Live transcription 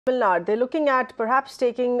Tamil Nadu, they're looking at perhaps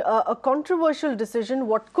taking a controversial decision,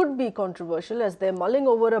 what could be controversial, as they're mulling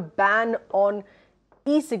over a ban on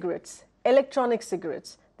e-cigarettes, electronic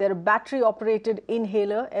cigarettes. They're a battery-operated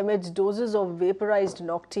inhaler emits doses of vaporized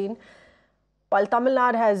nicotine. While Tamil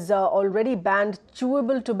Nadu has already banned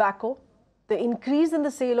chewable tobacco, the increase in the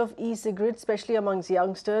sale of e-cigarettes, especially amongst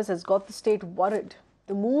youngsters, has got the state worried.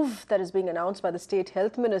 The move that is being announced by the state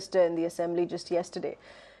health minister in the assembly just yesterday.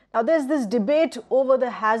 Now, there's this debate over the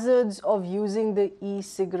hazards of using the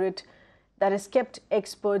e-cigarette that has kept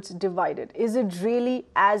experts divided. Is it really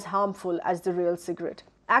as harmful as the real cigarette?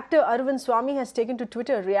 Actor Arvind Swamy has taken to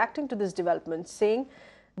Twitter reacting to this development, saying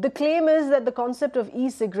the claim is that the concept of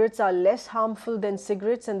e-cigarettes are less harmful than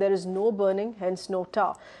cigarettes and there is no burning, hence no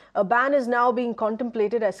tar. A ban is now being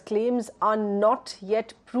contemplated as claims are not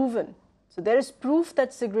yet proven. So there is proof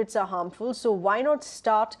that cigarettes are harmful, so why not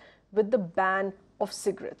start with the ban of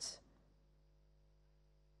cigarettes?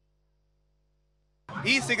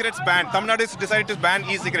 E-cigarettes banned. Tamil Nadu has decided to ban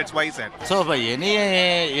e-cigarettes. Why is that? So, by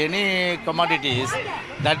any commodities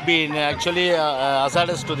that been actually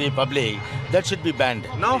hazardous to the public, that should be banned.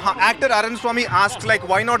 Now, actor Arvind Swamy asks,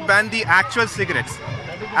 why not ban the actual cigarettes?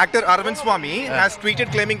 Actor Arvind Swamy has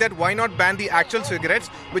tweeted claiming that why not ban the actual cigarettes,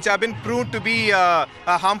 which have been proved to be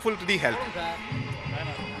harmful to the health.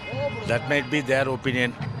 That might be their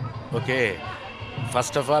opinion. Okay.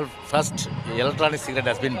 First of all, electronic cigarette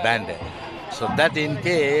has been banned. So that in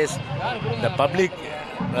case the public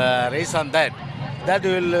raise on that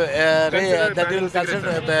will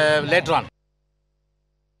consider later on.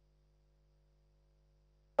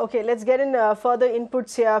 Okay, let's get in further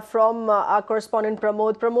inputs here from our correspondent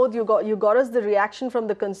Pramod. Pramod, you got us the reaction from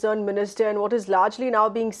the concerned minister and what is largely now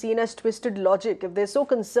being seen as twisted logic. If they're so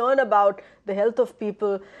concerned about the health of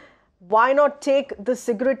people, why not take the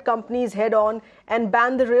cigarette companies head on and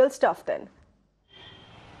ban the real stuff then?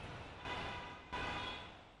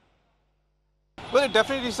 Well, it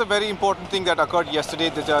definitely is a very important thing that occurred yesterday.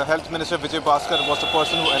 The Health Minister Vijay Bhaskar was the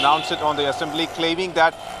person who announced it on the assembly, claiming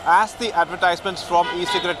that as the advertisements from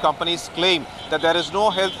e-cigarette companies claim that there is no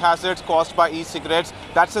health hazards caused by e-cigarettes,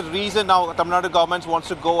 that's the reason now Tamil Nadu government wants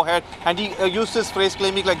to go ahead. And he used this phrase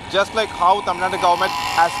claiming just like how Tamil Nadu government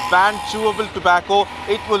has banned chewable tobacco,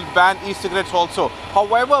 it will ban e-cigarettes also.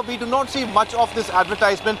 However, we do not see much of this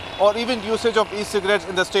advertisement or even usage of e-cigarettes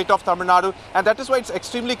in the state of Tamil Nadu. And that is why it's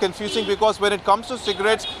extremely confusing, because when it comes to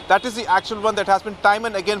cigarettes, that is the actual one that has been time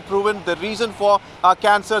and again proven the reason for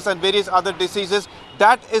cancers and various other diseases.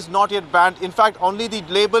 That is not yet banned. In fact, only the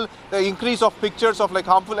label, the increase of pictures of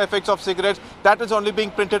harmful effects of cigarettes, that is only being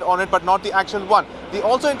printed on it, but not the actual one. The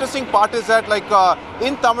also interesting part is that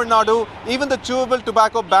in Tamil Nadu, even the chewable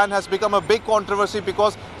tobacco ban has become a big controversy,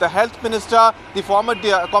 because the health minister, the former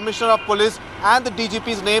commissioner of police and the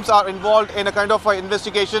DGP's names are involved in a kind of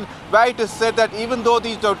investigation where it is said that even though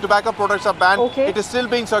these tobacco products are banned, it is still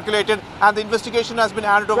being circulated, and the investigation has been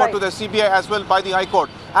handed over to the CBI as well by the High Court.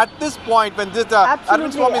 At this point, when this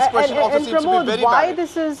Arvind Swamy's question also seems Pramod, to be very why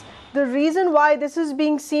valid. The reason why this is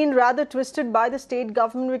being seen rather twisted by the state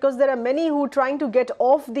government, because there are many who are trying to get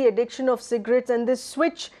off the addiction of cigarettes and this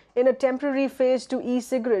switch in a temporary phase to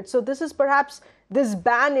e-cigarettes. So this is perhaps, this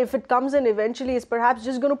ban, if it comes in eventually, is perhaps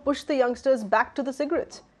just going to push the youngsters back to the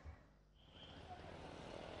cigarettes.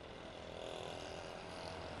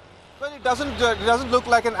 Well, it doesn't look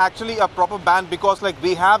like actually a proper ban, because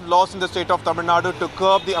we have laws in the state of Tamil Nadu to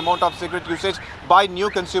curb the amount of cigarette usage by new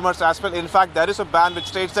consumers as well. In fact, there is a ban which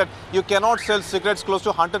states that you cannot sell cigarettes close to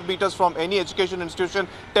 100 meters from any education institution,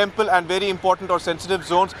 temple and very important or sensitive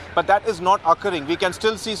zones, but that is not occurring. We can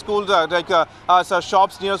still see schools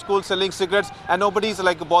shops near schools selling cigarettes, and nobody's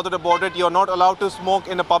bothered about it. You're not allowed to smoke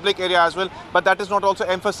in a public area as well, but that is not also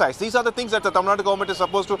emphasized. These are the things that the Tamil Nadu government is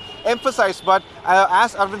supposed to emphasize, but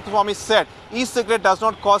as Arvind Swamy said, e-cigarette does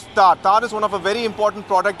not cause tar. Tar is one of a very important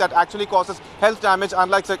product that actually causes health damage,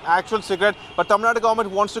 unlike actual cigarette. But Tamil Nadu government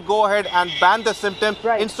wants to go ahead and ban the symptom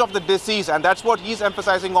instead of the disease, and that's what he's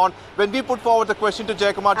emphasizing on. When we put forward the question to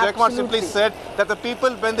Jayakumar, Jayakumar simply said that the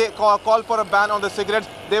people, when they call for a ban on the cigarettes,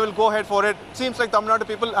 they will go ahead for it. Seems like Tamil Nadu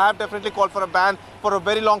people have definitely called for a ban for a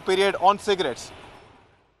very long period on cigarettes.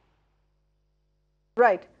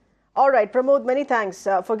 Right. All right, Pramod, many thanks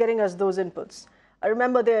for getting us those inputs.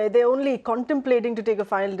 Remember, they're only contemplating to take a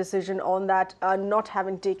final decision on that, not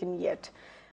having taken yet.